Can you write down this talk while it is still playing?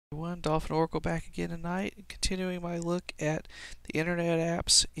everyone, Dolphin Oracle back again tonight, continuing my look at the internet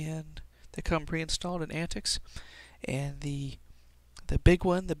apps that come pre-installed in AntiX. And the big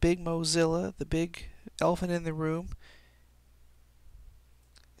one, the big Mozilla, the big elephant in the room,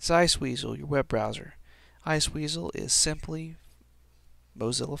 is Iceweasel, your web browser. Iceweasel is simply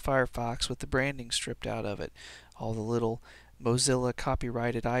Mozilla Firefox with the branding stripped out of it. All the little Mozilla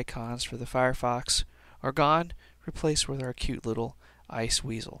copyrighted icons for the Firefox are gone, replaced with our cute little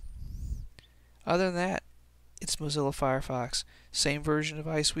Iceweasel. Other than that, it's Mozilla Firefox. Same version of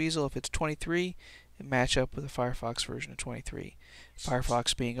Iceweasel. If it's 23, it match up with the Firefox version of 23.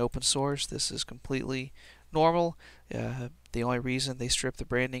 Firefox being open source, this is completely normal. The only reason they strip the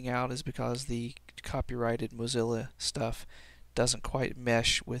branding out is because the copyrighted Mozilla stuff doesn't quite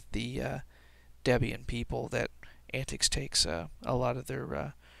mesh with the Debian people that AntiX takes a lot of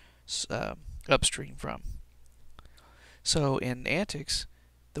their upstream from. So in AntiX,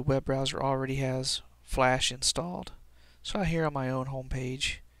 the web browser already has Flash installed. So here on my own home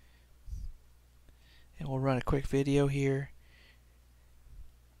page, and we'll run a quick video here.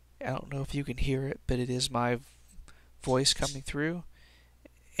 I don't know if you can hear it, but it is my voice coming through,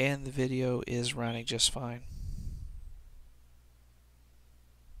 and the video is running just fine.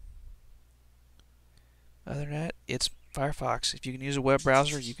 Other than that, it's Firefox. If you can use a web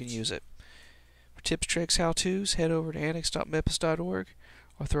browser, you can use it. For tips, tricks, how-tos, head over to antix.mepis.org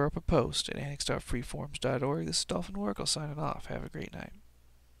or throw up a post at antix.freeforums.org. This is Dolphin Oracle signing off. Have a great night.